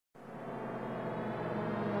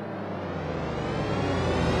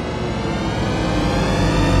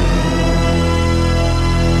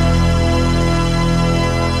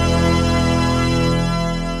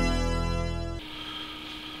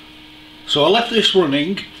So I left this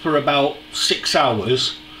running for about 6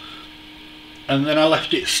 hours, and then I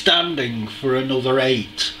left it standing for another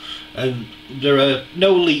 8, and there are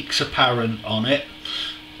no leaks apparent on it.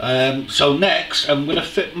 So next I'm going to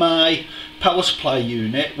fit my power supply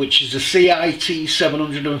unit, which is a CIT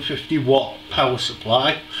 750 watt power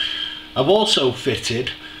supply. I've also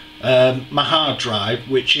fitted my hard drive,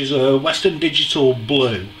 which is a Western Digital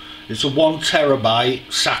Blue. It's a 1 terabyte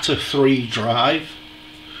SATA 3 drive.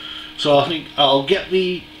 So I think I'll get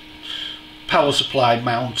the power supply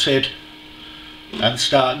mounted and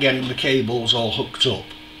start getting the cables all hooked up.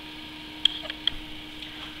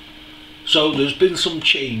 So there's been some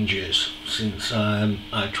changes since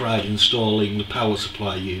I tried installing the power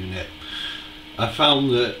supply unit. I found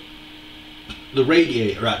that the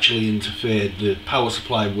radiator actually interfered, the power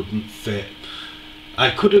supply wouldn't fit. I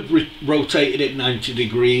could have rotated it 90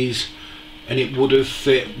 degrees and it would have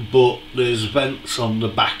fit, but there's vents on the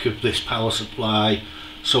back of this power supply,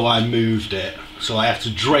 so I moved it. So I had to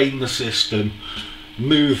drain the system,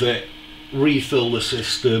 move it, refill the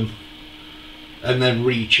system, and then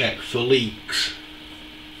recheck for leaks.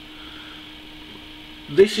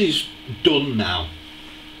 This is done now.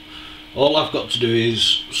 All I've got to do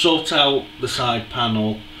is sort out the side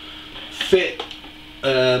panel, fit,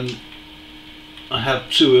 I have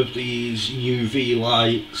 2 of these UV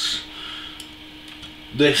lights.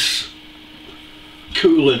 This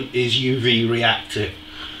coolant is UV reactive,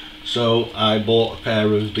 so I bought a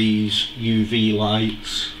pair of these UV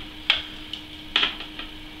lights.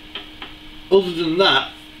 Other than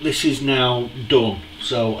that, this is now done,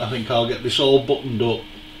 so I think I'll get this all buttoned up,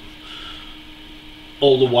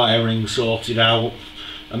 all the wiring sorted out.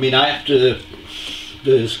 I mean,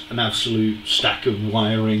 there's an absolute stack of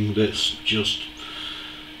wiring that's just,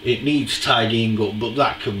 it needs tidying up, but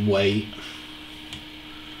that can wait.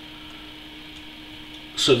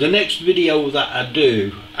 So the next video that I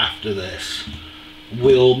do after this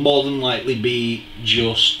will more than likely be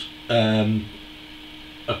just a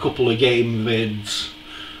couple of game vids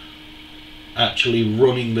actually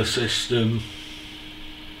running the system,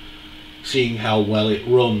 seeing how well it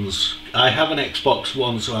runs. I have an Xbox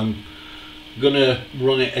One, so I'm gonna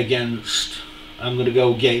run it against, I'm gonna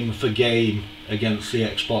go game for game against the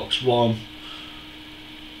Xbox One,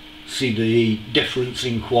 see the difference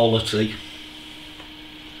in quality.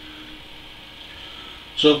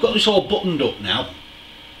 So I've got this all buttoned up now.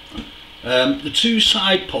 The 2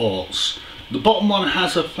 side ports, the bottom one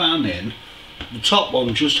has a fan in, the top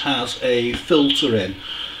one just has a filter in.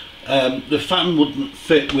 The fan wouldn't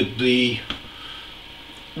fit with the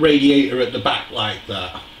radiator at the back like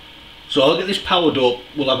that. So I'll get this powered up,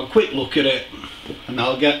 we'll have a quick look at it, and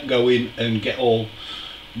I'll get going and get all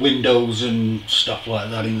windows and stuff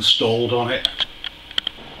like that installed on it.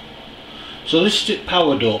 So this is it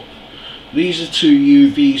powered up. These are 2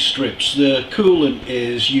 UV strips. The coolant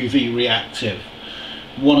is UV reactive.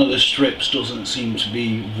 One of the strips doesn't seem to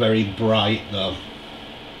be very bright though.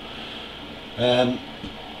 The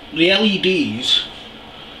LEDs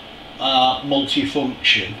are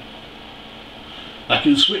multifunction. I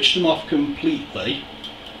can switch them off completely,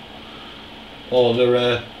 or there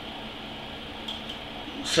are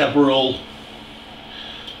several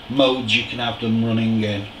modes you can have them running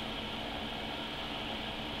in.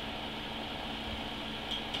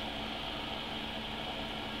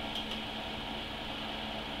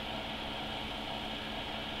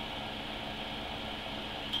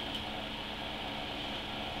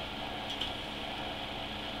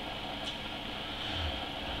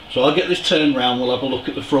 So I'll get this turned round, we'll have a look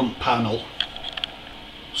at the front panel.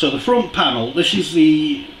 So the front panel, this is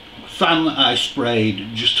the fan that I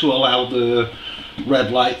sprayed just to allow the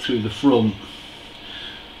red light through the front.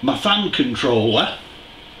 My fan controller,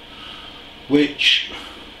 which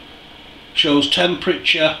shows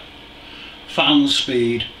temperature, fan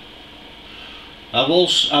speed. I've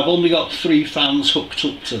only got 3 fans hooked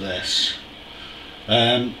up to this.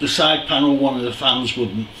 The side panel, one of the fans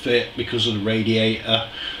wouldn't fit because of the radiator.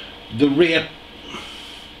 The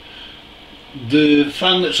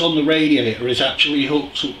fan that's on the radiator is actually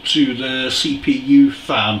hooked up to the CPU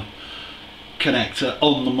fan connector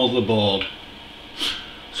on the motherboard.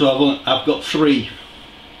 So I've got 3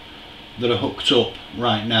 that are hooked up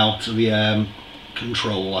right now to the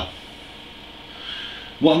controller.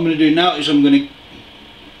 What I'm going to do now is I'm going to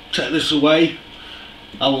take this away.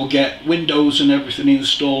 I will get Windows and everything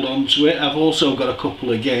installed onto it. I've also got a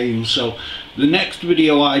couple of games, so the next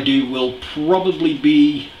video I do will probably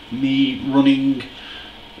be me running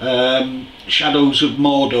Shadows of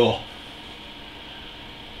Mordor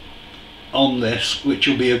on this, which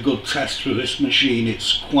will be a good test for this machine.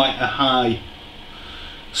 It's quite a high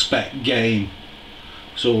spec game,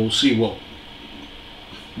 so we'll see what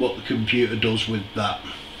the computer does with that.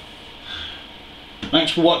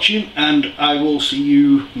 Thanks for watching, and I will see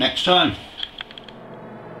you next time.